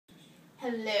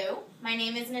Hello, my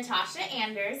name is Natasha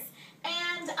Anders,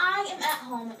 and I am at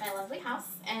home at my lovely house,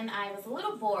 and I was a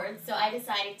little bored, so I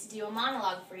decided to do a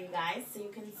monologue for you guys so you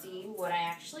can see what I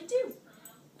actually do.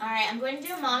 Alright, I'm going to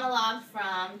do a monologue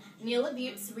from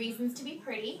LaButte's Reasons to be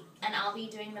Pretty, and I'll be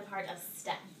doing the part of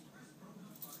Steph.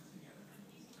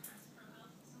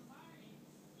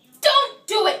 Don't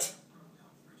do it!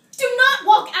 Do not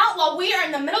walk out while we are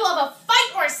in the middle of a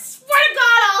fight, or I swear to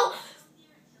God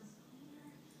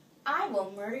I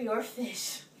will murder your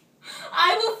fish.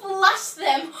 I will flush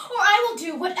them, or I will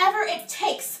do whatever it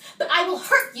takes, but I will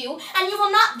hurt you, and you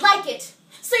will not like it.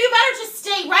 So you better just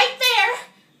stay right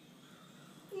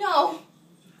there. No,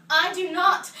 I do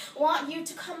not want you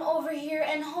to come over here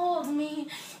and hold me.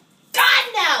 God,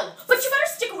 no! But you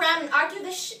better stick around and argue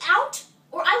this out,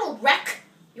 or I will wreck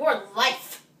your life.